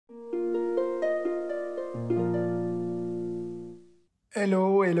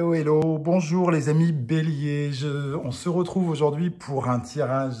Hello, hello, hello, bonjour les amis béliers, on se retrouve aujourd'hui pour un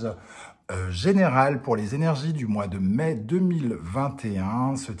tirage général pour les énergies du mois de mai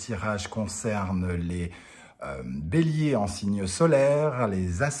 2021. Ce tirage concerne les béliers en signe solaire,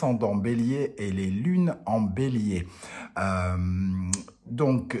 les ascendants béliers et les lunes en bélier.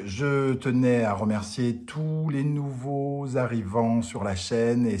 Donc, je tenais à remercier tous les nouveaux arrivants sur la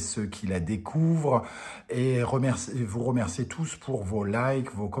chaîne et ceux qui la découvrent et vous remercier tous pour vos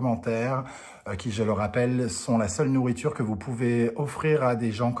likes, vos commentaires qui, je le rappelle, sont la seule nourriture que vous pouvez offrir à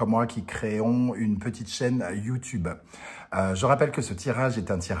des gens comme moi qui créons une petite chaîne YouTube. Je rappelle que ce tirage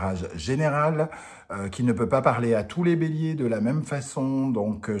est un tirage général qui ne peut pas parler à tous les béliers de la même façon.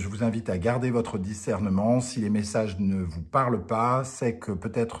 Donc, je vous invite à garder votre discernement. Si les messages ne vous parlent pas, c'est que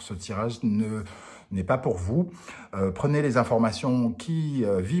peut-être ce tirage n'est pas pour vous. Prenez les informations qui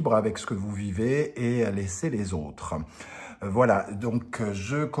vibrent avec ce que vous vivez et laissez les autres. Voilà, donc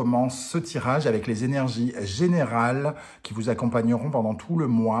je commence ce tirage avec les énergies générales qui vous accompagneront pendant tout le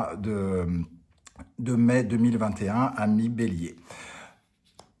mois de mai 2021, amis bélier.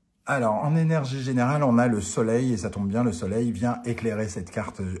 Alors, en énergie générale, on a le soleil, et ça tombe bien, le soleil vient éclairer cette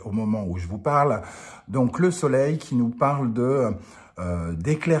carte au moment où je vous parle. Donc, le soleil qui nous parle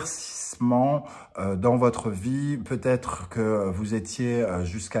d'éclaircissement dans votre vie. Peut-être que vous étiez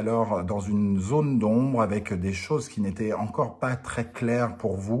jusqu'alors dans une zone d'ombre avec des choses qui n'étaient encore pas très claires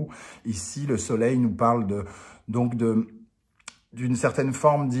pour vous. Ici, le soleil nous parle d'une certaine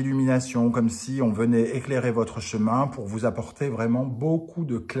forme d'illumination, comme si on venait éclairer votre chemin pour vous apporter vraiment beaucoup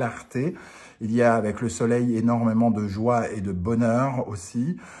de clarté. Il y a avec le soleil énormément de joie et de bonheur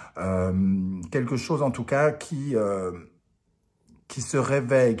aussi. Quelque chose en tout cas qui se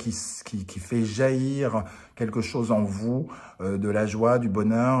réveille, qui fait jaillir quelque chose en vous, de la joie, du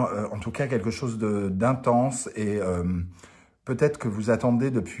bonheur, en tout cas quelque chose d'intense et peut-être que vous attendez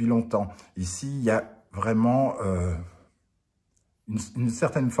depuis longtemps. Ici, il y a vraiment une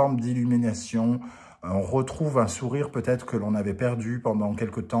certaine forme d'illumination. On retrouve un sourire peut-être que l'on avait perdu pendant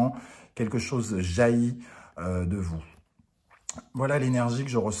quelque temps. Quelque chose jaillit de vous. Voilà l'énergie que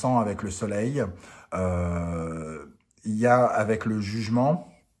je ressens avec le soleil. Il y a avec le jugement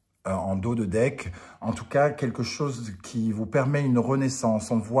en dos de deck, en tout cas quelque chose qui vous permet une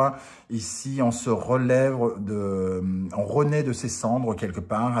renaissance. On voit ici, on se relève, on renaît de ses cendres quelque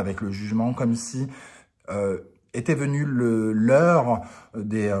part avec le jugement, comme si était venu l'heure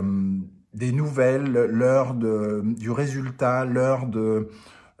des nouvelles, l'heure du résultat, l'heure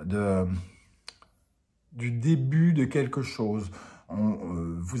du début de quelque chose.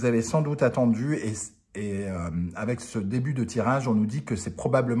 Vous avez sans doute attendu et avec ce début de tirage, on nous dit que c'est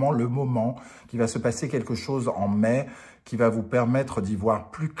probablement le moment qu'il va se passer quelque chose en mai qui va vous permettre d'y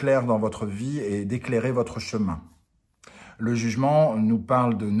voir plus clair dans votre vie et d'éclairer votre chemin. Le jugement nous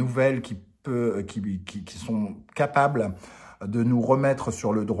parle de nouvelles qui sont capables de nous remettre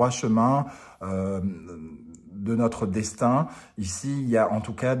sur le droit chemin de notre destin. Ici, il y a en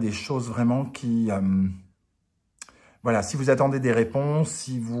tout cas des choses vraiment qui... voilà, si vous attendez des réponses,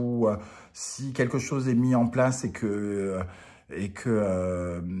 si quelque chose est mis en place et que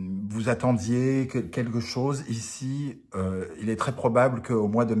vous attendiez quelque chose, ici, il est très probable qu'au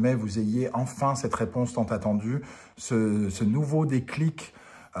mois de mai, vous ayez enfin cette réponse tant attendue, ce nouveau déclic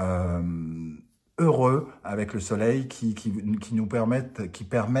heureux avec le soleil qui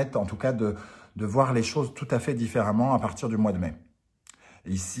permettent en tout cas de voir les choses tout à fait différemment à partir du mois de mai.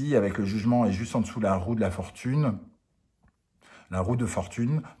 Ici, avec le jugement et juste en dessous la roue de la fortune, la roue de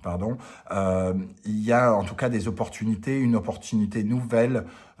fortune, pardon, il y a en tout cas des opportunités, une opportunité nouvelle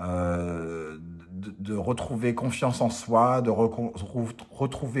de retrouver confiance en soi, de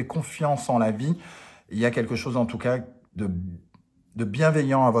retrouver confiance en la vie. Il y a quelque chose en tout cas de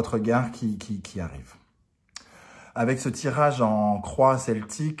bienveillant à votre égard qui arrive. Avec ce tirage en croix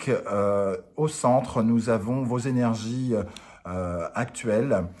celtique, au centre, nous avons vos énergies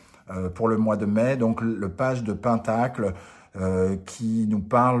actuelles pour le mois de mai, donc le page de Pentacle, qui nous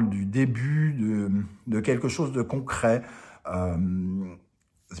parle du début de quelque chose de concret.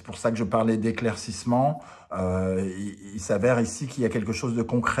 C'est pour ça que je parlais d'éclaircissement. Il s'avère ici qu'il y a quelque chose de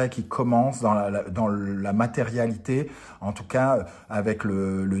concret qui commence dans la matérialité. En tout cas, avec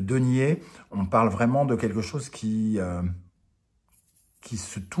le denier, on parle vraiment de quelque chose qui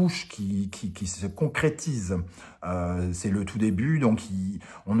se touche, qui se concrétise. C'est le tout début, donc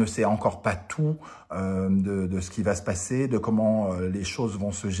on ne sait encore pas tout de ce qui va se passer, de comment les choses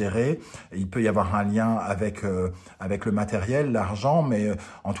vont se gérer. Il peut y avoir un lien avec le matériel, l'argent, mais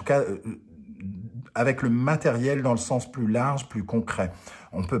en tout cas, avec le matériel dans le sens plus large, plus concret.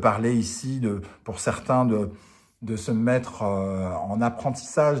 On peut parler ici, pour certains, de se mettre en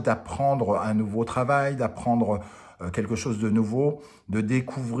apprentissage, d'apprendre un nouveau travail, d'apprendre quelque chose de nouveau, de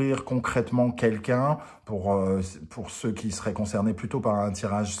découvrir concrètement quelqu'un pour ceux qui seraient concernés plutôt par un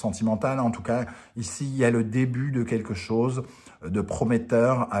tirage sentimental. En tout cas, ici, il y a le début de quelque chose de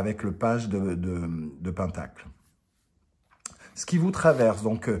prometteur avec le page de Pentacle. Ce qui vous traverse,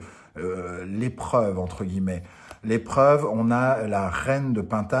 donc l'épreuve, entre guillemets. L'épreuve, on a la reine de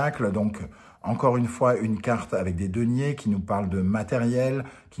Pentacle, donc encore une fois, une carte avec des deniers qui nous parle de matériel,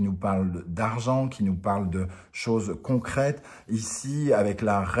 qui nous parle d'argent, qui nous parle de choses concrètes. Ici, avec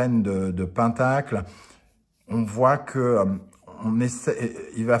la reine de Pentacle, on voit que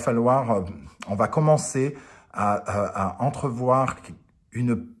il va falloir, on va commencer à entrevoir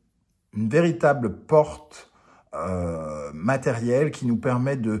une véritable porte matérielle qui nous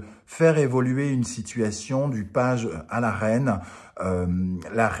permet de faire évoluer une situation du page à la reine.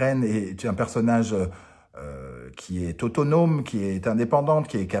 La reine est un personnage qui est autonome, qui est indépendante,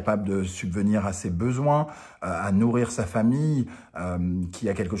 qui est capable de subvenir à ses besoins, à nourrir sa famille, qui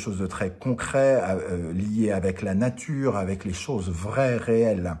a quelque chose de très concret, lié avec la nature, avec les choses vraies,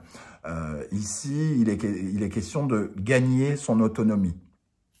 réelles. Ici, il est question de gagner son autonomie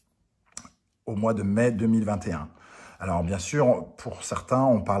au mois de mai 2021. Alors bien sûr, pour certains,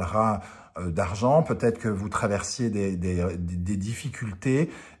 on parlera d'argent, peut-être que vous traversiez des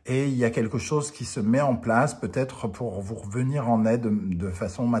difficultés et il y a quelque chose qui se met en place, peut-être pour vous revenir en aide de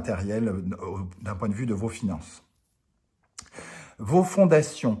façon matérielle d'un point de vue de vos finances. Vos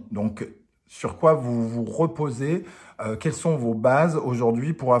fondations, donc sur quoi vous vous reposez, quelles sont vos bases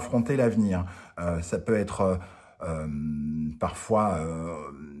aujourd'hui pour affronter l'avenir. Ça peut être parfois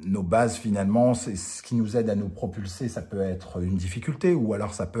nos bases finalement, c'est ce qui nous aide à nous propulser, ça peut être une difficulté ou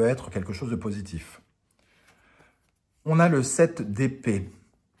alors ça peut être quelque chose de positif. On a le 7 d'épée.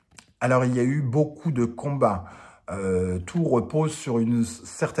 Alors il y a eu beaucoup de combats, tout repose sur une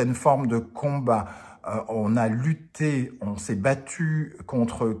certaine forme de combat. On a lutté, on s'est battu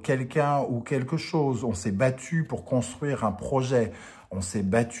contre quelqu'un ou quelque chose, on s'est battu pour construire un projet, on s'est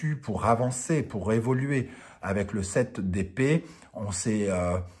battu pour avancer, pour évoluer. Avec le 7 d'épée, on s'est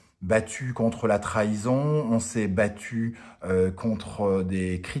battu contre la trahison, on s'est battu contre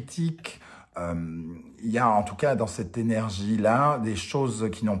des critiques. Il y a en tout cas dans cette énergie-là des choses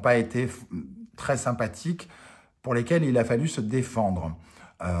qui n'ont pas été très sympathiques, pour lesquelles il a fallu se défendre.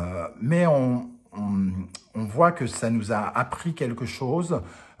 Mais on voit que ça nous a appris quelque chose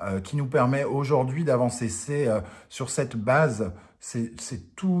qui nous permet aujourd'hui d'avancer. C'est sur cette base,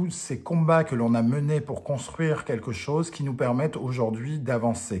 c'est tous ces combats que l'on a menés pour construire quelque chose qui nous permettent aujourd'hui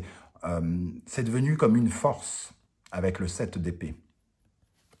d'avancer. C'est devenu comme une force avec le 7 d'épée.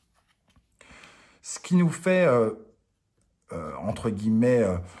 Ce qui nous fait, entre guillemets,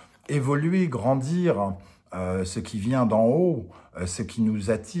 évoluer, grandir, ce qui vient d'en haut, ce qui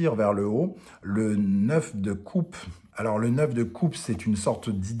nous attire vers le haut, le 9 de coupe. Alors le 9 de coupe, c'est une sorte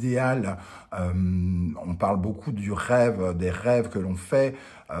d'idéal, on parle beaucoup du rêve, des rêves que l'on fait,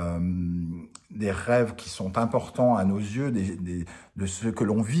 des rêves qui sont importants à nos yeux, de ce que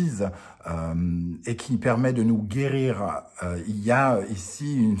l'on vise et qui permet de nous guérir. Il y a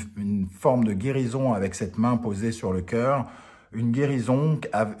ici une forme de guérison avec cette main posée sur le cœur, une guérison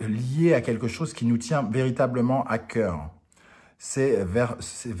liée à quelque chose qui nous tient véritablement à cœur. C'est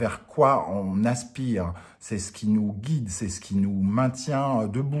vers quoi on aspire, c'est ce qui nous guide, c'est ce qui nous maintient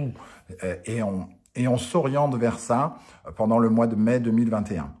debout. Et on s'oriente vers ça pendant le mois de mai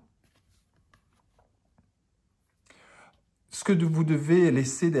 2021. Ce que vous devez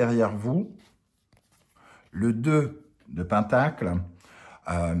laisser derrière vous, le 2 de Pentacle,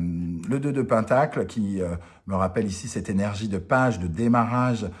 le 2 de Pentacle qui me rappelle ici cette énergie de page, de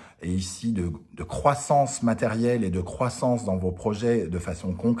démarrage et ici de croissance matérielle et de croissance dans vos projets de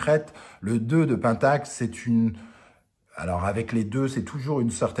façon concrète. Le 2 de Pentacle, c'est une... Alors avec les deux, c'est toujours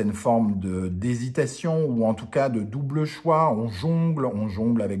une certaine forme d'hésitation ou en tout cas de double choix. On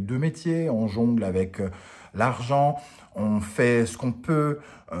jongle avec deux métiers, on jongle avec l'argent, on fait ce qu'on peut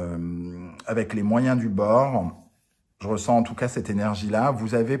avec les moyens du bord. Je ressens en tout cas cette énergie-là.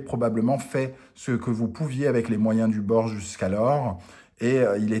 Vous avez probablement fait ce que vous pouviez avec les moyens du bord jusqu'alors. Et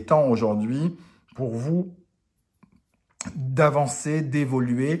il est temps aujourd'hui pour vous d'avancer,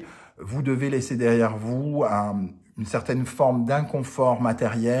 d'évoluer. Vous devez laisser derrière vous une certaine forme d'inconfort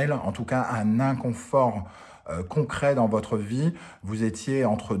matériel, en tout cas un inconfort concret dans votre vie. Vous étiez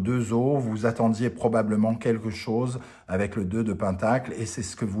entre deux eaux, vous attendiez probablement quelque chose avec le 2 de Pentacle et c'est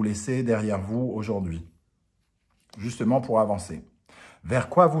ce que vous laissez derrière vous aujourd'hui. Justement pour avancer. Vers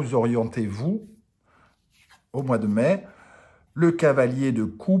quoi vous orientez-vous au mois de mai? Le cavalier de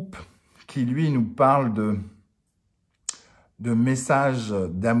coupe qui, lui, nous parle de de message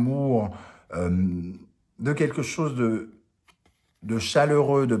d'amour, de quelque chose de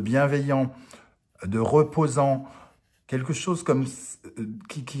chaleureux, de bienveillant, de reposant, quelque chose comme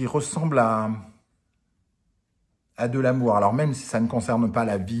qui ressemble à de l'amour. Alors même si ça ne concerne pas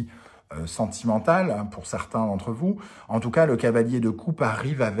la vie sentimentale, hein, pour certains d'entre vous, en tout cas, le cavalier de coupe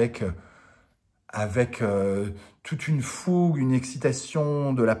arrive avec toute une fougue, une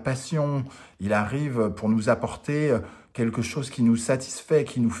excitation, de la passion. Il arrive pour nous apporter quelque chose qui nous satisfait,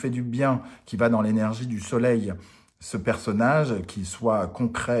 qui nous fait du bien, qui va dans l'énergie du soleil. Ce personnage, qu'il soit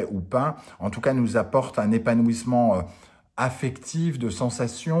concret ou pas, en tout cas nous apporte un épanouissement affectif, de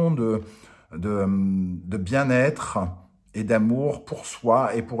sensations, de bien-être et d'amour pour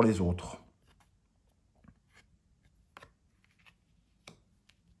soi et pour les autres.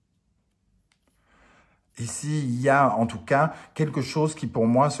 Ici, il y a en tout cas quelque chose qui pour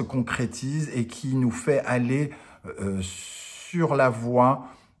moi se concrétise et qui nous fait aller sur la voie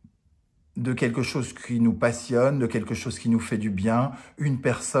de quelque chose qui nous passionne, de quelque chose qui nous fait du bien, une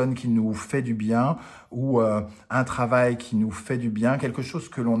personne qui nous fait du bien ou un travail qui nous fait du bien, quelque chose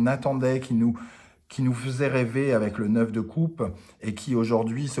que l'on attendait, qui nous faisait rêver avec le 9 de coupe et qui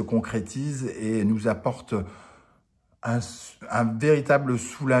aujourd'hui se concrétise et nous apporte un véritable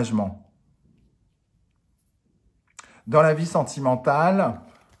soulagement. Dans la vie sentimentale,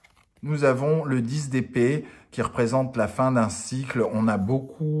 nous avons le 10 d'épée qui représente la fin d'un cycle. On a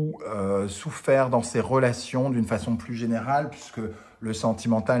beaucoup souffert dans ces relations d'une façon plus générale, puisque le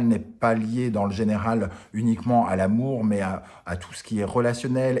sentimental n'est pas lié dans le général uniquement à l'amour, mais à tout ce qui est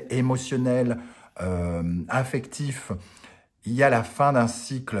relationnel, émotionnel, affectif. Il y a la fin d'un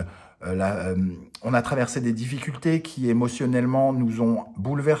cycle. On a traversé des difficultés qui émotionnellement nous ont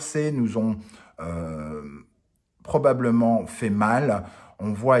bouleversés, nous ont probablement fait mal.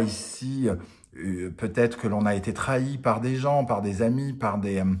 On voit ici peut-être que l'on a été trahi par des gens, par des amis, par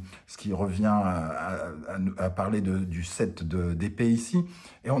ce qui revient à parler du 7 d'épée ici.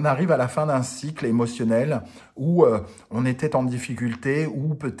 Et on arrive à la fin d'un cycle émotionnel où on était en difficulté,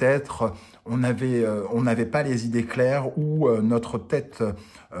 où peut-être on n'avait pas les idées claires, où notre tête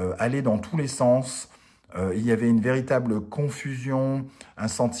allait dans tous les sens. Il y avait une véritable confusion, un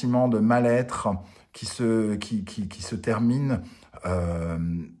sentiment de mal-être qui se termine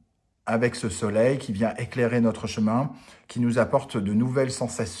avec ce soleil qui vient éclairer notre chemin, qui nous apporte de nouvelles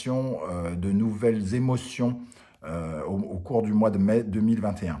sensations, de nouvelles émotions au cours du mois de mai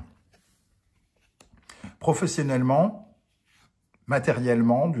 2021. Professionnellement,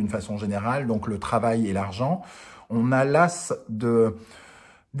 matériellement, d'une façon générale, donc le travail et l'argent, on a l'as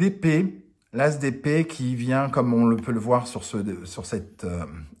d'épée. L'as d'épée qui vient, comme on peut le voir sur cette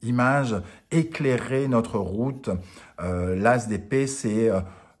image, éclairer notre route. L'as d'épée, c'est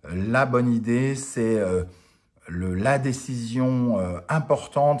la bonne idée, c'est la décision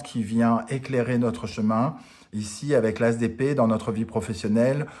importante qui vient éclairer notre chemin. Ici, avec l'as d'épée, dans notre vie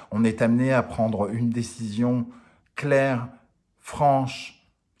professionnelle, on est amené à prendre une décision claire, franche,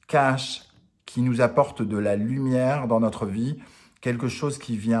 cash, qui nous apporte de la lumière dans notre vie, quelque chose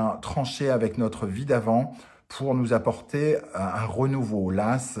qui vient trancher avec notre vie d'avant pour nous apporter un renouveau.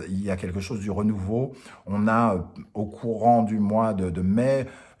 Là, il y a quelque chose du renouveau. On a au courant du mois de mai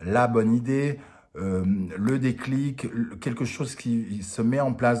la bonne idée, le déclic, quelque chose qui se met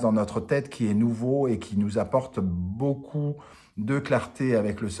en place dans notre tête qui est nouveau et qui nous apporte beaucoup de clarté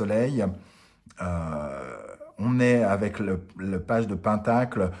avec le soleil. On est avec le page de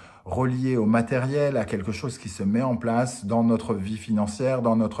Pentacle relié au matériel, à quelque chose qui se met en place dans notre vie financière,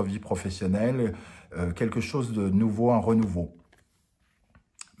 dans notre vie professionnelle, quelque chose de nouveau, un renouveau.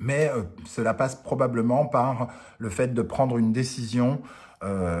 Mais cela passe probablement par le fait de prendre une décision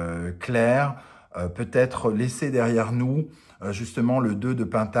claire, peut-être laisser derrière nous justement le 2 de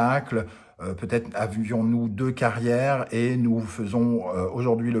Pentacle. Peut-être avions-nous 2 carrières et nous faisons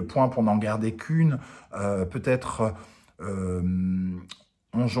aujourd'hui le point pour n'en garder qu'une. Peut-être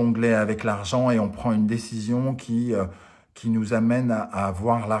on jonglait avec l'argent et on prend une décision qui nous amène à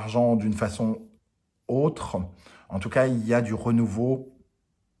voir l'argent d'une façon autre. En tout cas, il y a du renouveau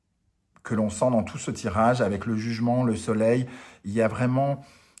que l'on sent dans tout ce tirage avec le jugement, le soleil. Il y a vraiment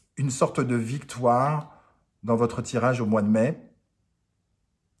une sorte de victoire dans votre tirage au mois de mai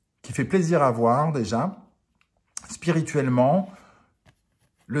qui fait plaisir à voir déjà. Spirituellement,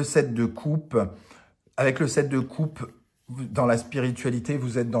 le 7 de coupe, avec le 7 de coupe, dans la spiritualité,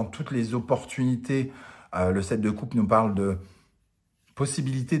 vous êtes dans toutes les opportunités. Le 7 de coupe nous parle de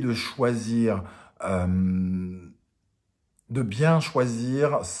possibilité de choisir, de bien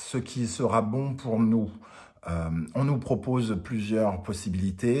choisir ce qui sera bon pour nous. On nous propose plusieurs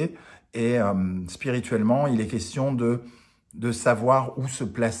possibilités et spirituellement, il est question de de savoir où se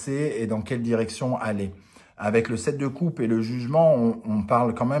placer et dans quelle direction aller. Avec le 7 de coupe et le jugement, on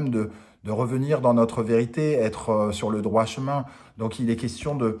parle quand même de revenir dans notre vérité, être sur le droit chemin. Donc, il est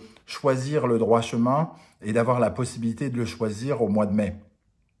question de choisir le droit chemin et d'avoir la possibilité de le choisir au mois de mai.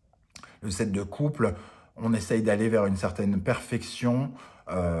 Le 7 de couple, on essaye d'aller vers une certaine perfection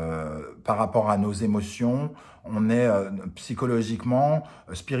par rapport à nos émotions. On est psychologiquement,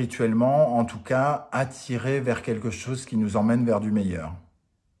 spirituellement, en tout cas, attiré vers quelque chose qui nous emmène vers du meilleur.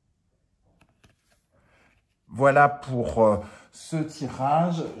 Voilà pour ce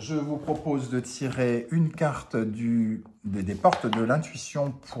tirage. Je vous propose de tirer une carte des portes de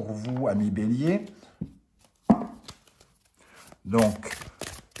l'intuition pour vous, amis béliers. Donc,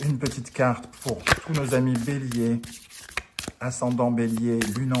 une petite carte pour tous nos amis béliers, ascendant bélier,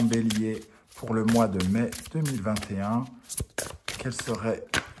 lune en bélier pour le mois de mai 2021. Quel serait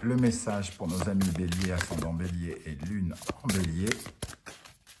le message pour nos amis béliers, ascendant bélier et lune en bélier?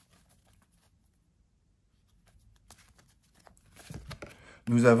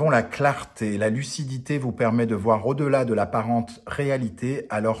 Nous avons la clarté. La lucidité vous permet de voir au-delà de l'apparente réalité,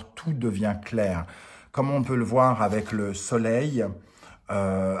 alors tout devient clair. Comme on peut le voir avec le soleil,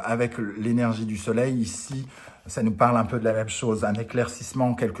 avec l'énergie du soleil, ici, ça nous parle un peu de la même chose, un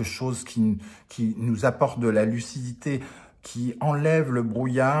éclaircissement, quelque chose qui nous apporte de la lucidité, qui enlève le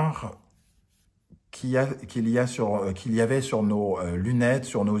brouillard qu'il y avait sur nos lunettes,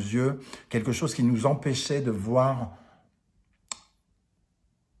 sur nos yeux, quelque chose qui nous empêchait de voir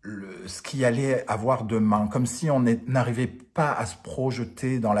ce qu'il allait avoir demain, comme si on n'arrivait pas à se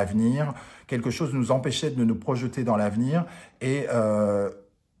projeter dans l'avenir. Quelque chose nous empêchait de nous projeter dans l'avenir. Et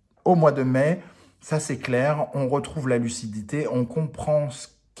au mois de mai, ça c'est clair, on retrouve la lucidité, on comprend ce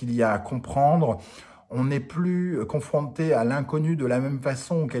qu'il y a à comprendre. On n'est plus confronté à l'inconnu de la même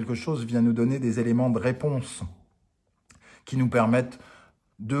façon. Quelque chose vient nous donner des éléments de réponse qui nous permettent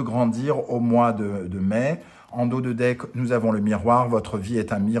de grandir au mois de mai. En dos de deck, nous avons le miroir. Votre vie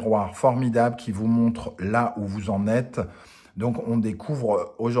est un miroir formidable qui vous montre là où vous en êtes. Donc, on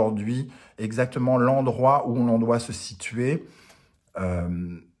découvre aujourd'hui exactement l'endroit où l'on doit se situer.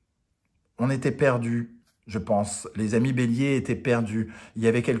 On était perdus, je pense. Les amis béliers étaient perdus. Il y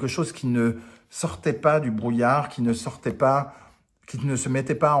avait quelque chose qui ne sortait pas du brouillard, qui ne se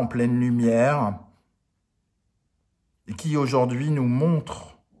mettait pas en pleine lumière et qui aujourd'hui nous montre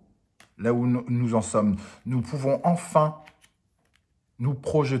là où nous en sommes. Nous pouvons enfin nous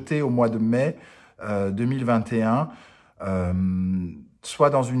projeter au mois de mai 2021,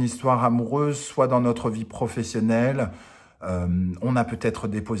 soit dans une histoire amoureuse, soit dans notre vie professionnelle. On a peut-être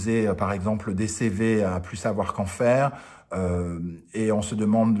déposé, par exemple, des CV à plus savoir qu'en faire, et on se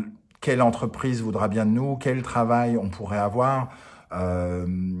demande quelle entreprise voudra bien de nous, quel travail on pourrait avoir.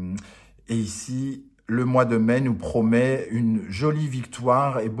 Et ici, le mois de mai nous promet une jolie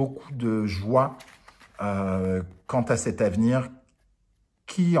victoire et beaucoup de joie quant à cet avenir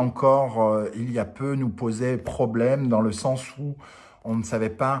qui encore, il y a peu, nous posait problème dans le sens où on ne savait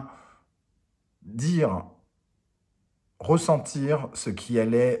pas dire, ressentir ce qui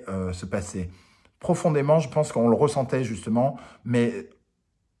allait se passer. Profondément, je pense qu'on le ressentait justement, mais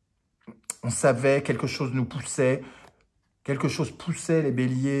on savait, quelque chose nous poussait. Quelque chose poussait les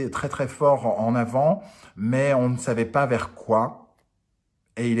béliers très très fort en avant, mais on ne savait pas vers quoi.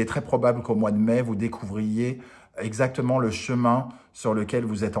 Et il est très probable qu'au mois de mai, vous découvriez exactement le chemin sur lequel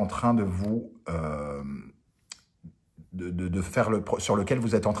vous êtes en train de vous sur lequel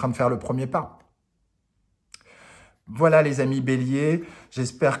vous êtes en train de faire le premier pas. Voilà les amis béliers,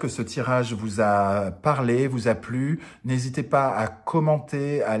 j'espère que ce tirage vous a parlé, vous a plu. N'hésitez pas à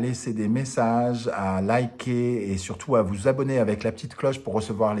commenter, à laisser des messages, à liker et surtout à vous abonner avec la petite cloche pour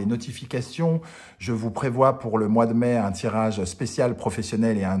recevoir les notifications. Je vous prévois pour le mois de mai un tirage spécial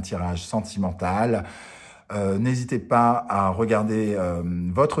professionnel et un tirage sentimental. N'hésitez pas à regarder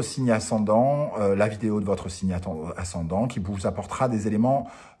votre signe ascendant, la vidéo de votre signe ascendant qui vous apportera des éléments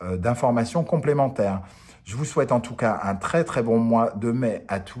d'information complémentaires. Je vous souhaite en tout cas un très très bon mois de mai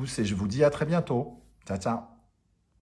à tous et je vous dis à très bientôt. Ciao, ciao.